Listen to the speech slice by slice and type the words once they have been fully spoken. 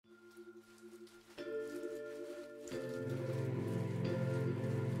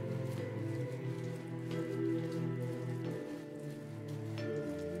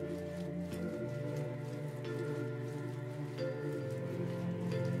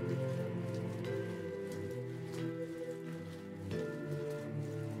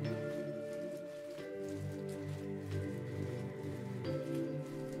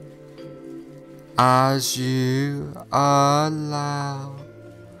as you allow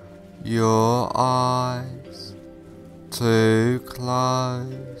your eyes to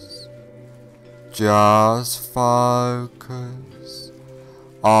close, just focus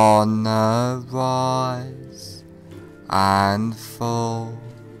on the rise and fall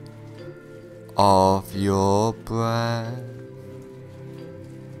of your breath,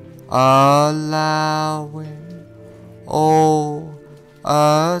 allowing all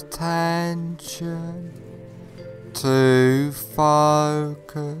attention to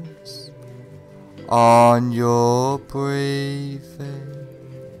focus on your breathing,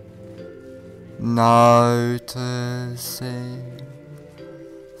 noticing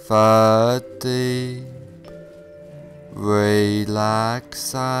the deep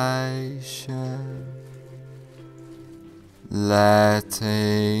relaxation,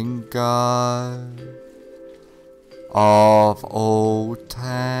 letting go of all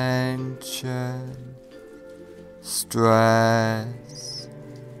tension, stress,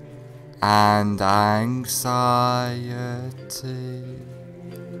 and anxiety,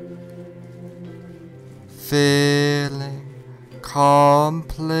 feeling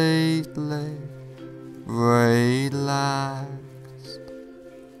completely relaxed.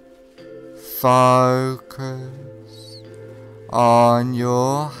 Focus on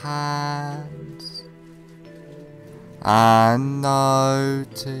your hands and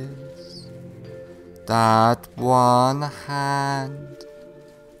notice that one hand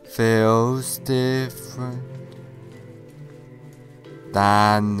feels different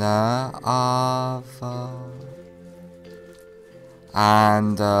than the other,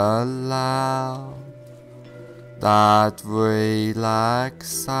 and allow that relaxation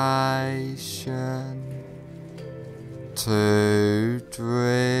to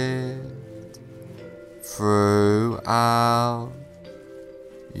drift throughout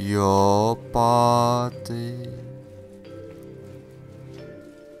your body,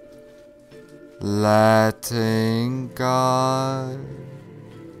 letting go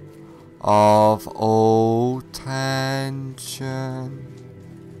of all tension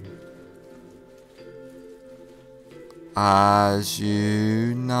as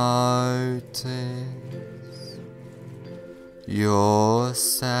you notice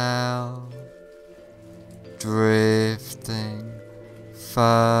yourself drifting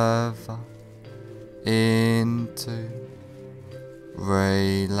further into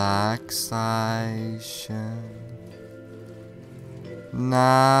relaxation.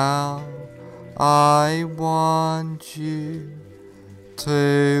 Now I want you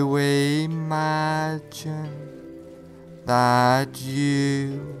to imagine that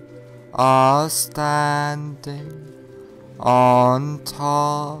you are standing on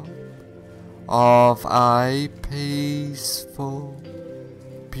top of a peaceful,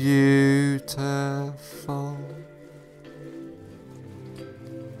 beautiful,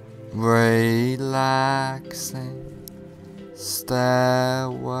 relaxing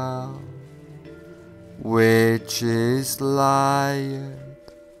stairwell, which is layered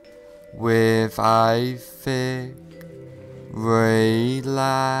with a thick,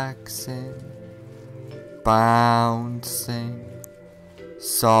 relaxing, bouncing,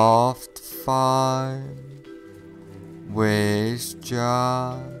 soft foam, which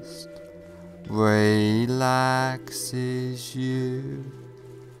just relaxes you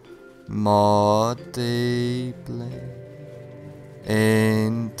more deeply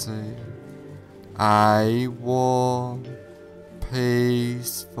into a warm,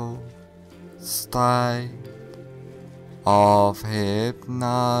 peaceful state of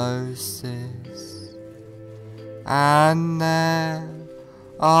hypnosis. And there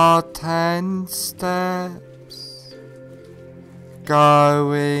are 10 steps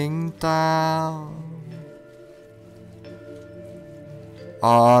going down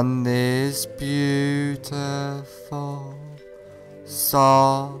on this beautiful,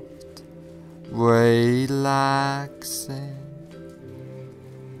 soft, relaxing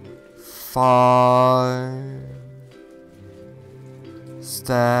foam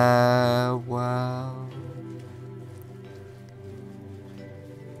stairwell.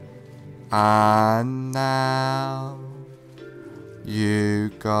 And now you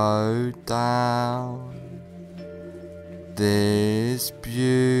go down this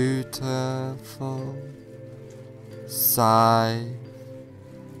beautiful, safe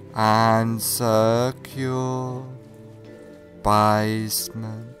and secure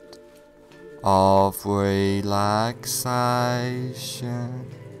basement of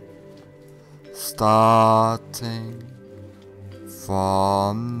relaxation, starting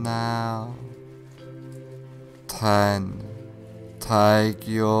from now. 10, take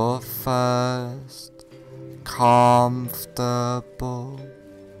your first comfortable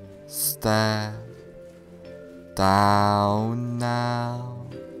step down now,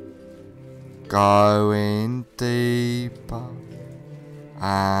 going deeper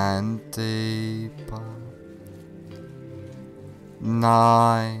and deeper.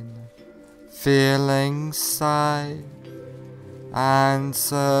 9. Feeling safe and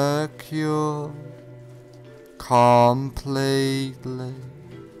secure, completely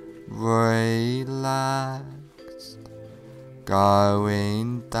relaxed,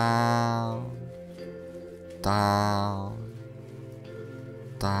 going down, down,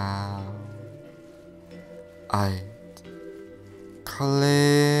 down. 8.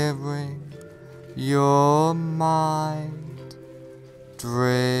 Clearing your mind,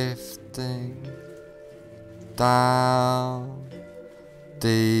 drifting down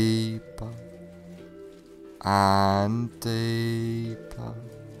deeper and deeper.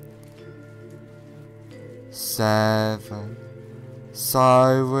 7.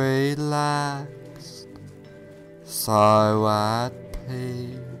 So relaxed, so at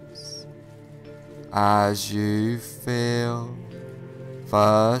peace, as you feel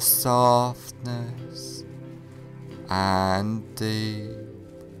the softness and deep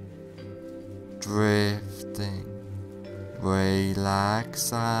drifting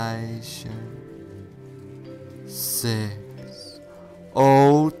relaxation. 6.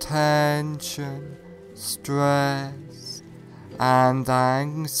 All tension, stress and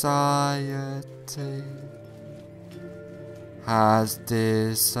anxiety has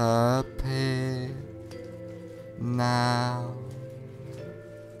disappeared now,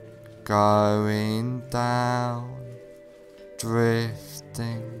 going down,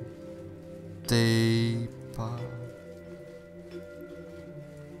 drifting deeper.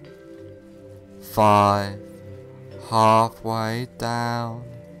 5. Halfway down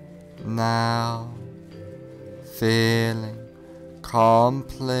now, feeling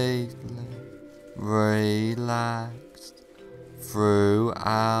completely relaxed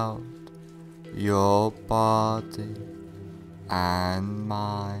throughout your body and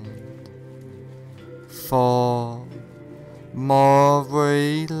mind. 4. More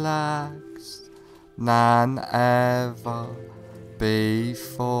relaxed than ever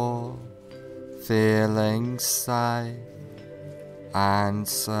before, feeling safe and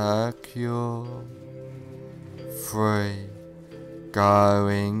secure. 3.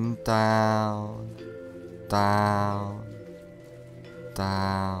 Going down, down,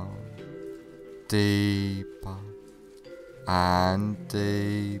 down, deeper and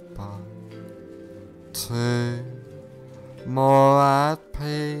deeper. 2. More at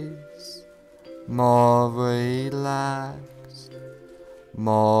peace, more relaxed,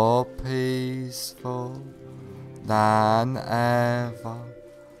 more peaceful than ever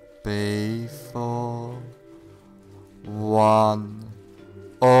before. 1.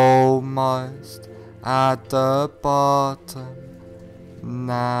 Almost at the bottom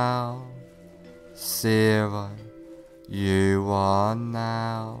now. 0. You are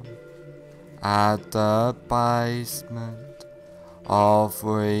now at the basement of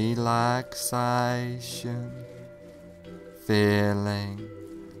relaxation, feeling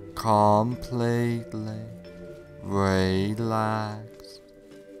completely relaxed.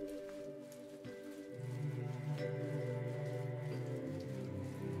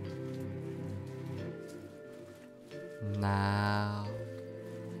 Now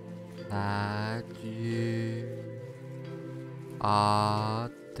that you are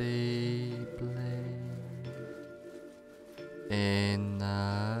deeply in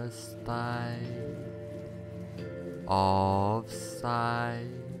a state of safe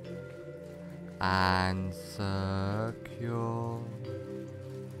and secure,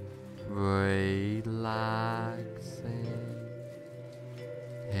 relaxing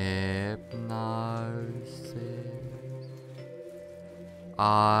hypnosis,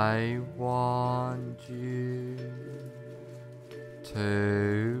 I want you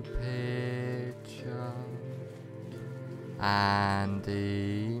to picture and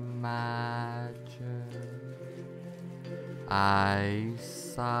imagine a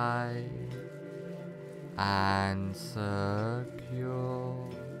safe and secure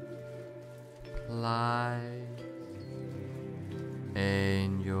place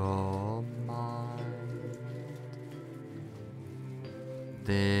in your mind.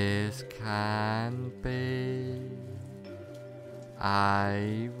 This can be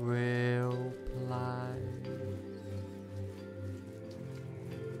a real place,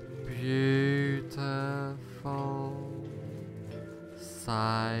 beautiful,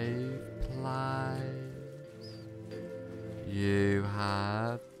 safe place you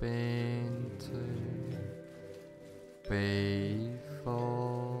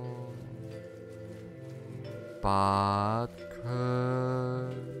but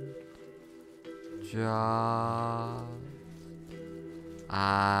could just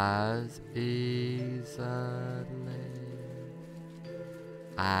as easily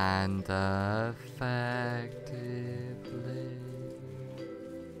and effectively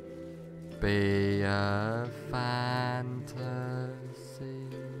be a fantasy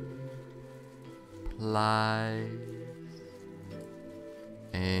place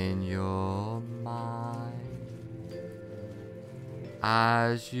in your mind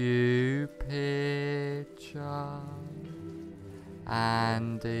as you picture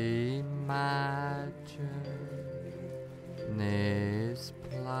and imagine this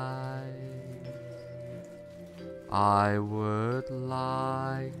place. I would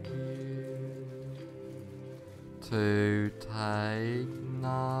like you to take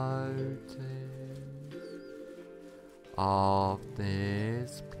notice of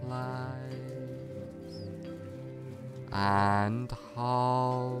this place and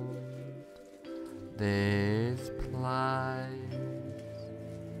hold this place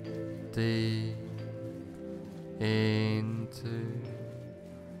deep into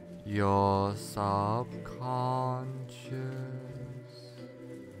your subconscious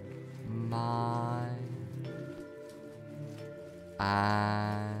mind,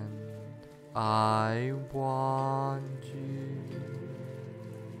 and I want you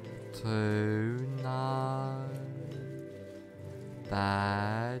to know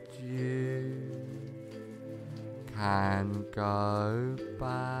that you can go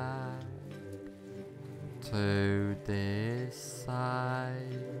back to this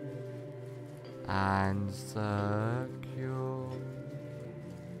safe and secure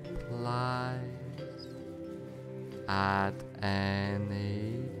place at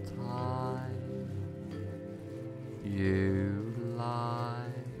any time you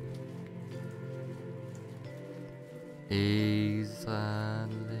like, easily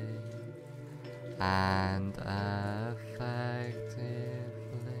and effectively.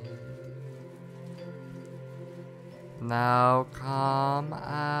 Now come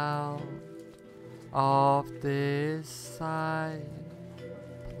out of this safe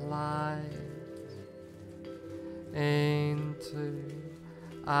place into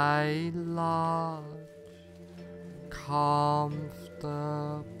a large, comfortable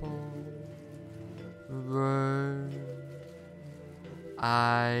room,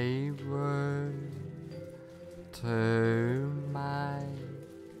 a room to make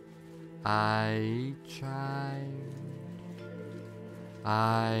a change,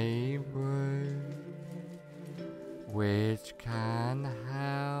 a room which can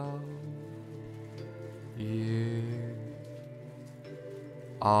help you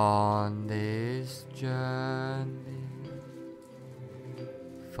on this journey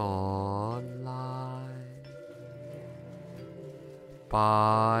for life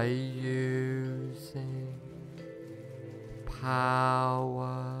by using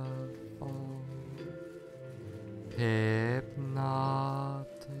powerful hypnotic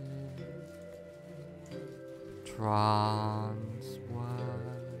trance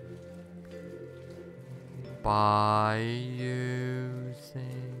work, by using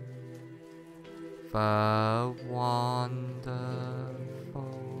the wonderful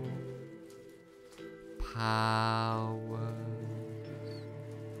powers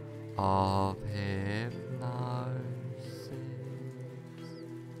of hypnosis.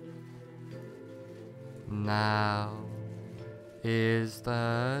 Now is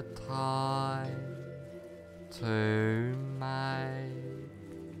the time to make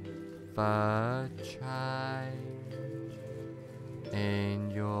the change in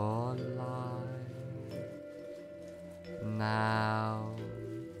your life. Now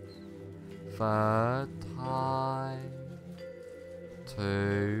the time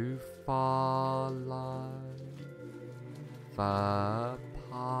to follow the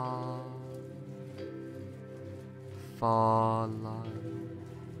path, follow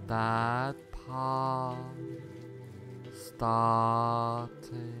that path,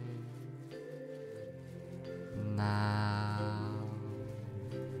 starting now.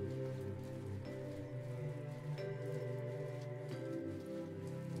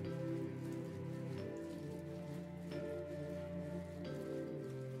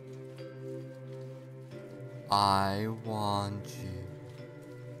 I want you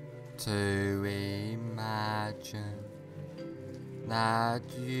to imagine that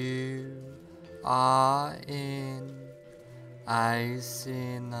you are in a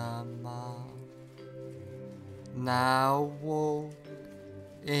cinema. Now walk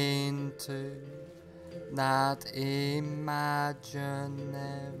into that imaginary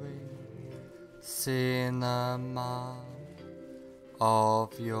cinema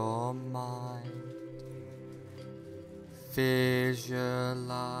of your mind. Visualize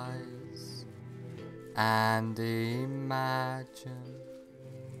and imagine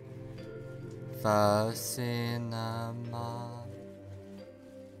the cinema.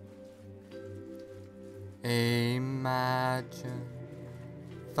 Imagine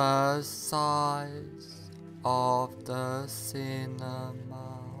the size of the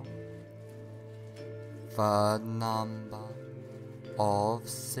cinema, the number of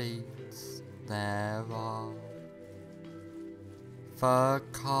seats there are, the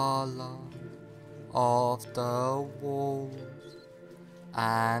color of the walls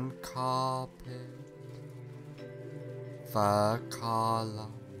and carpet, the color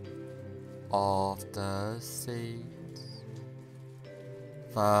of the seats,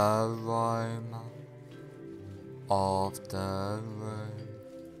 the aroma of the room,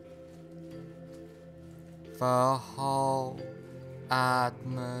 the whole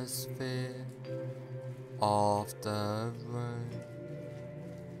atmosphere of the room.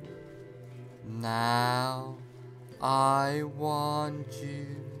 Now I want you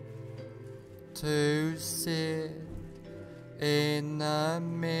to sit in the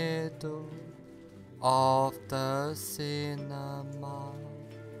middle of the cinema,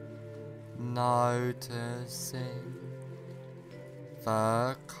 noticing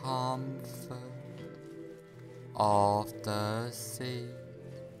the comfort of the seat.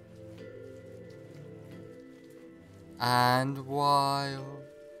 And while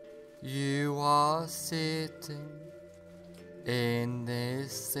you are sitting in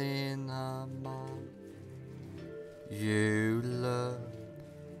this cinema, you look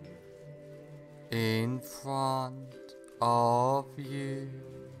in front of you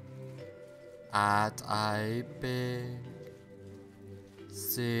at a big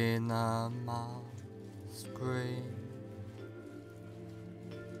cinema screen,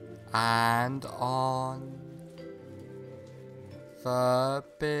 and on the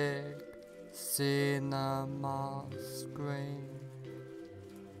big cinema screen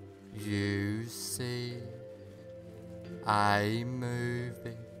you see a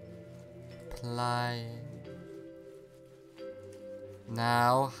movie playing.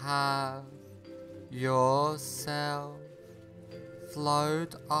 Now have yourself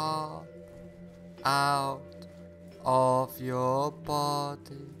float up out of your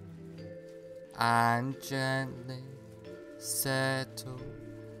body and gently settle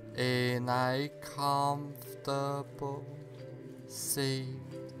in a comfortable seat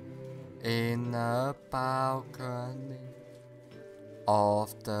in the balcony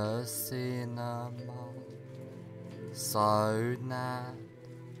of the cinema, so that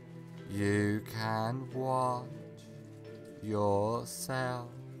you can watch yourself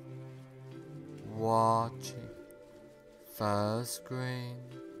watching the screen.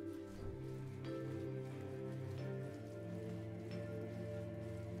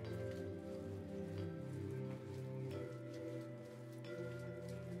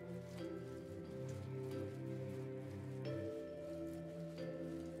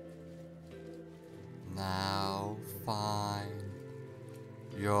 Now find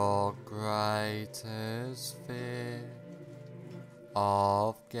your greatest fear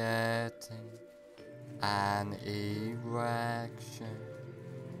of getting an erection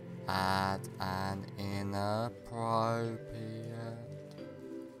at an inappropriate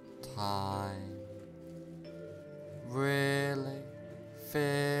time. Really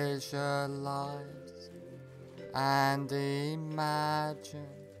visualize and imagine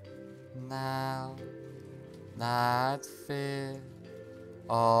now that fear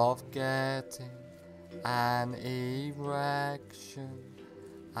of getting an erection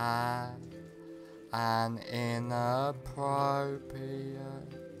at an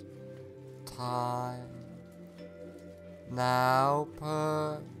inappropriate time. Now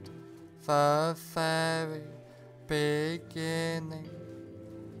put the very beginning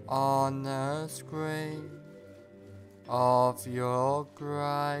on the screen of your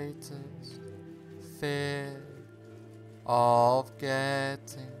greatest fear of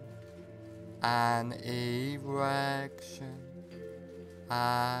getting an erection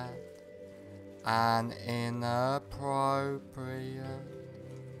at an inappropriate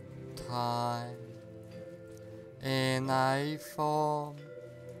time, in a form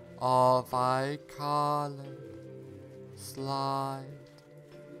of a colored slide.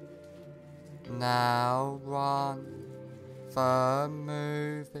 Now run the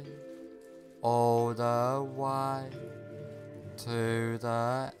movie all the way to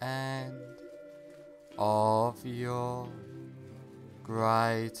the end of your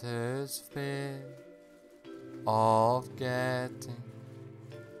greatest fear of getting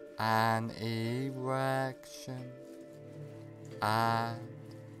an erection at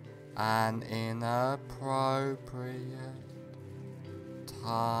an inappropriate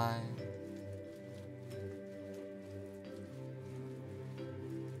time.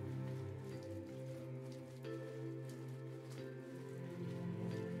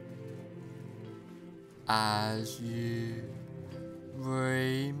 As you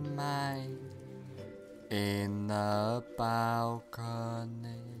remain in the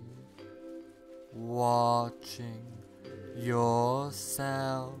balcony, watching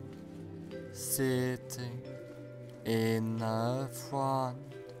yourself sitting in the front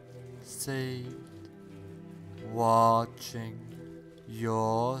seat, watching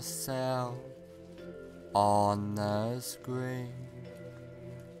yourself on the screen.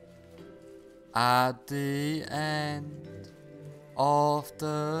 At the end of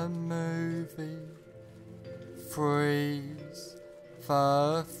the movie, freeze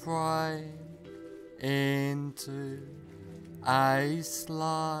the frame into a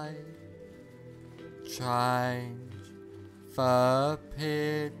slide, change the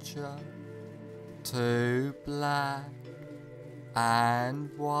picture to black and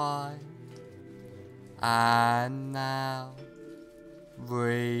white, and now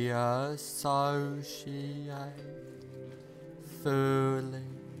reassociate fully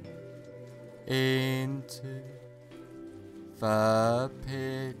into the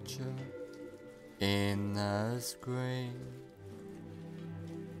picture in the screen.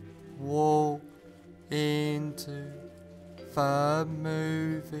 Walk into the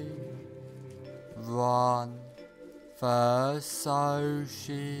movie, run the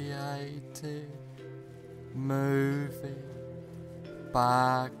associated movie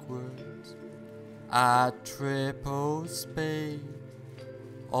backwards at triple speed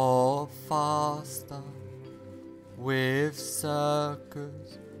or faster, with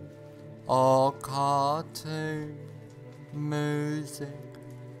circus or cartoon music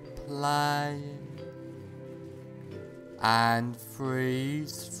playing, and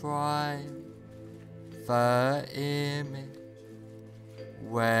freeze frame the image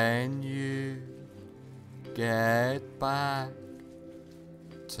when you get back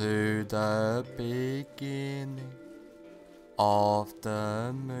to the beginning of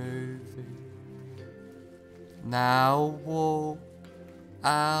the movie. Now walk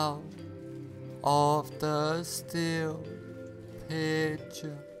out of the still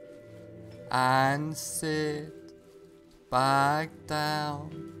picture and sit back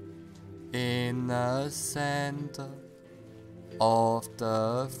down in the center of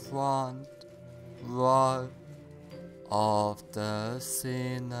the front row of the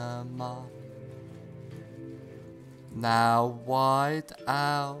cinema. Now wide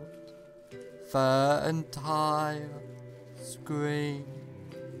out the entire screen,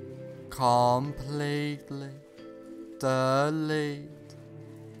 completely delete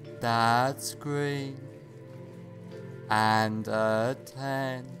that screen and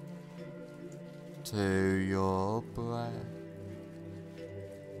attend to your breath.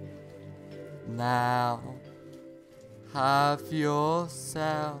 Now have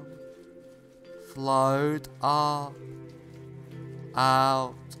yourself float up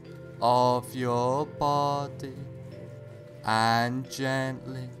out of your body and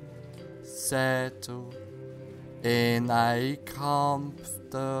gently settle in a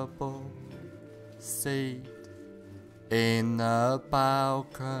comfortable seat in the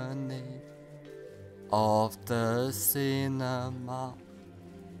balcony of the cinema,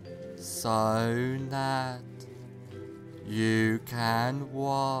 so that you can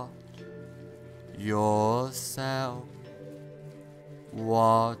watch yourself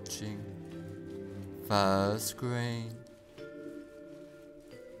watching the screen.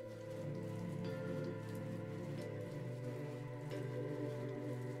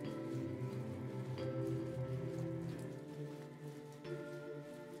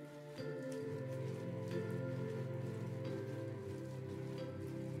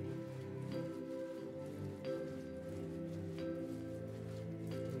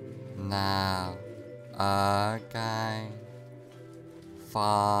 Now again,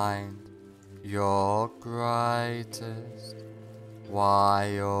 find your greatest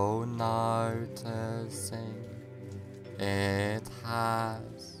while noticing it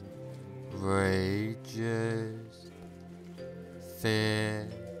has reduced. Fear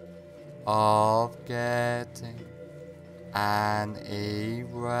of getting an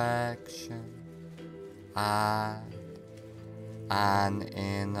erection at an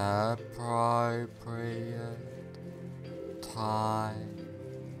inappropriate time.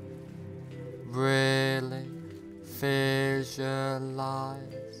 Really visualize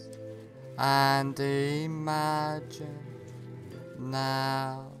and imagine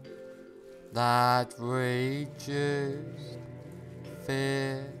now that reduced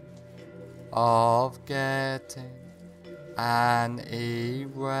fear of getting an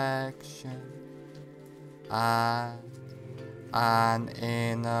erection at an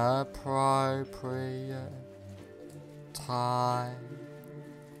inappropriate time.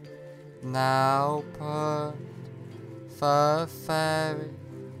 Now put the very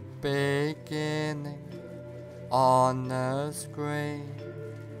beginning on the screen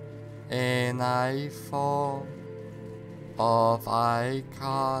in a form of a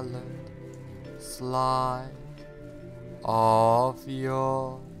colored slide of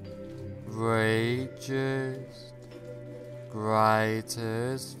your reduced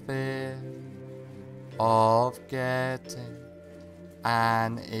greatest fear of getting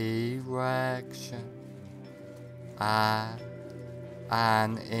an erection at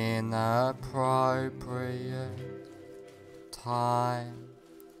an inappropriate time.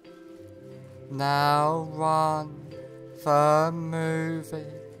 Now run the movie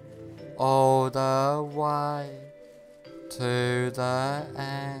all the way to the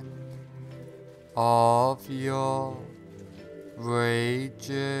end of your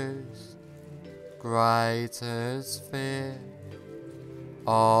reduced greatest fear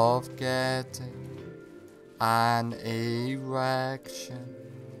of getting an erection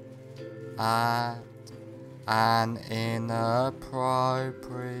at an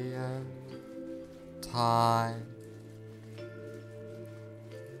inappropriate time.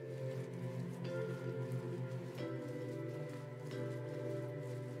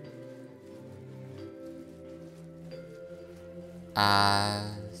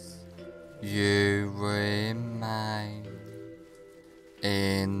 As you remain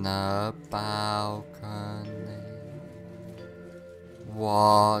in the balcony,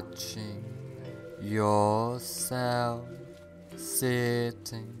 watching yourself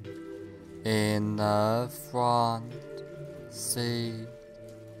sitting in the front seat,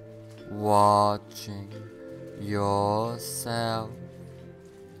 watching yourself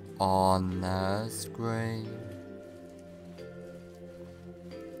on the screen.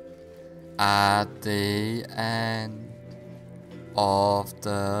 At the end of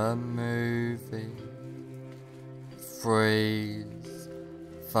the movie, freeze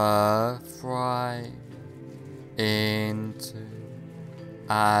the frame into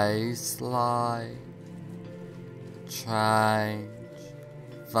a slide, change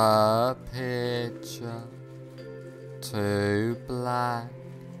the picture to black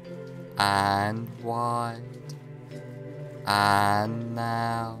and white, and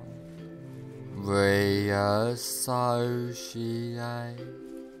now reassociate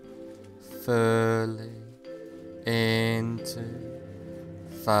fully into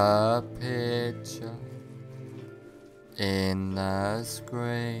the picture in the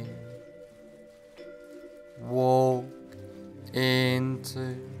screen. Walk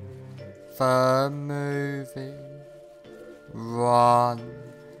into the movie, run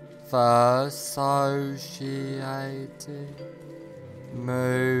the associated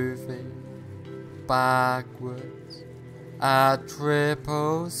movie backwards at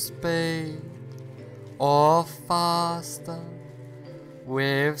triple speed or faster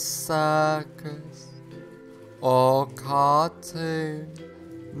with circus or cartoon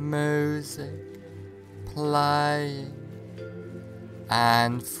music playing,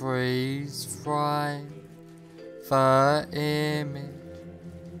 and freeze frame the image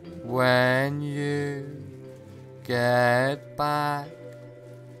when you get back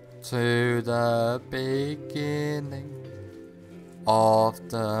to the beginning of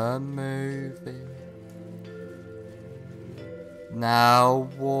the movie. Now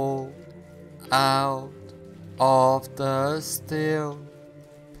walk out of the still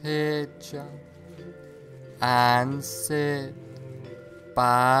picture and sit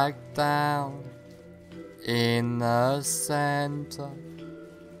back down in the center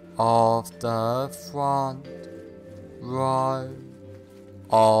of the front row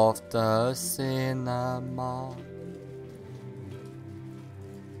of the cinema.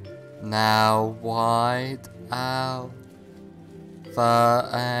 Now wide out the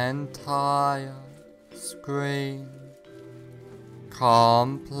entire screen,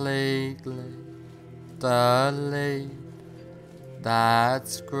 completely delete that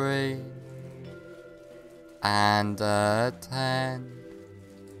screen and attend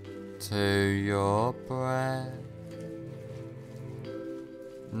to your breath.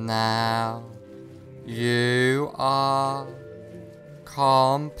 Now you are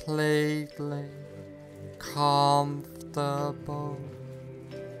completely comfortable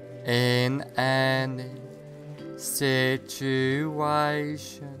in any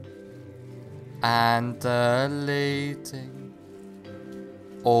situation and deleting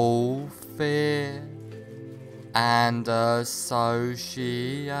all fear and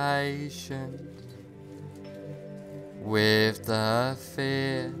association with the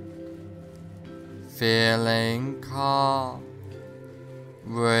fear, feeling calm,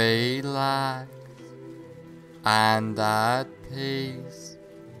 relaxed and at peace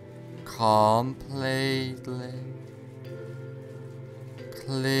completely,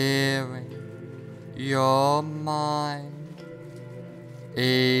 clearing your mind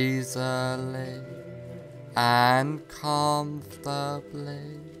easily and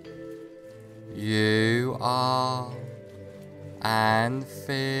comfortably. You are and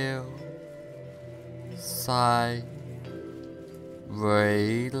feel safe,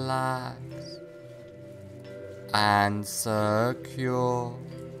 relaxed and secure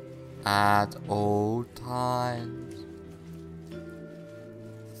at all times,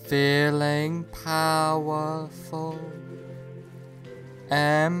 feeling powerful,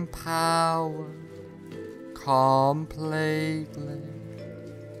 empowered completely,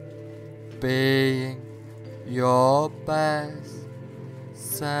 being your best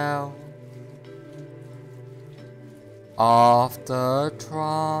self. After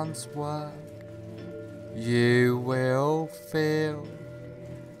trance work, you will feel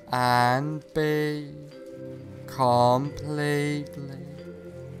and be completely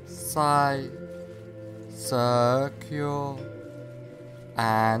safe, secure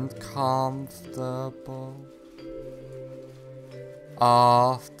and comfortable.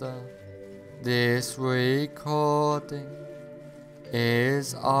 After this recording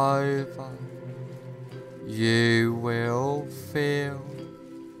is over, you will feel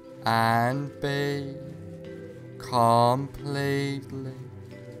and be completely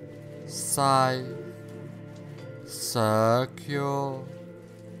safe, secure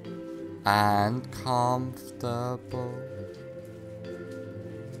and comfortable.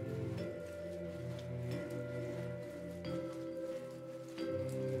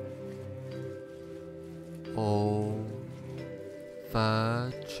 All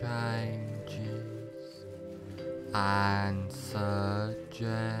the changes and suggestions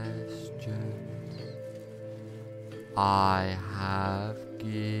I have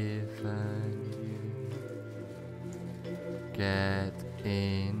given you get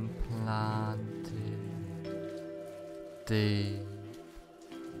implanted deep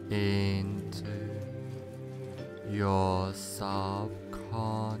into your subconscious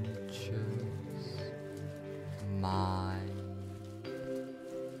mind.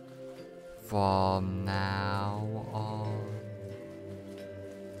 From now on,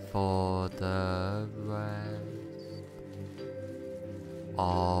 for the rest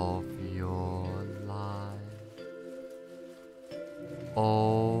of your life,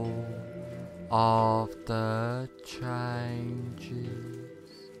 all of the changes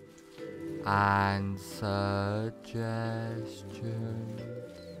and suggestions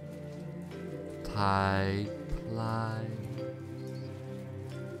take place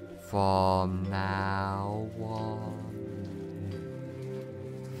from now on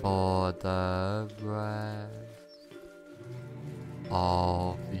for the rest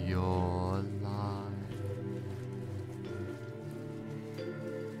of your life.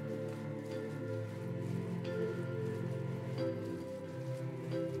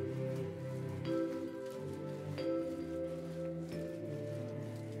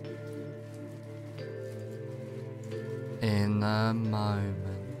 In a moment,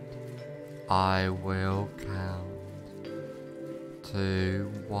 I will count to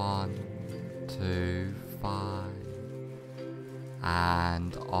 1 to 5,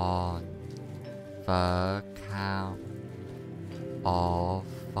 and on the count of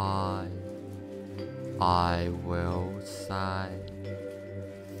 5, I will say,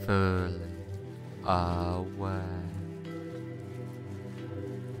 fully aware.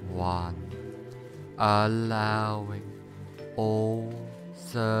 1. Allowing all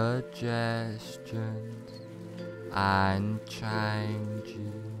suggestions and changes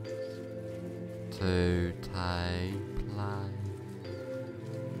to take place.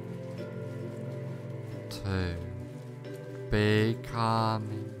 2.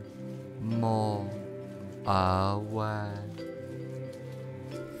 Becoming more aware.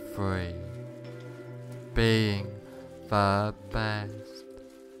 3. Being the best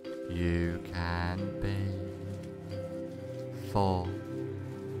you can be. 4.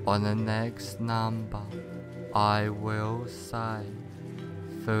 On the next number, I will say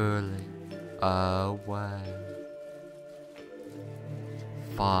fully aware.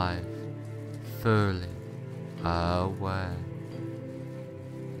 5. Fully aware.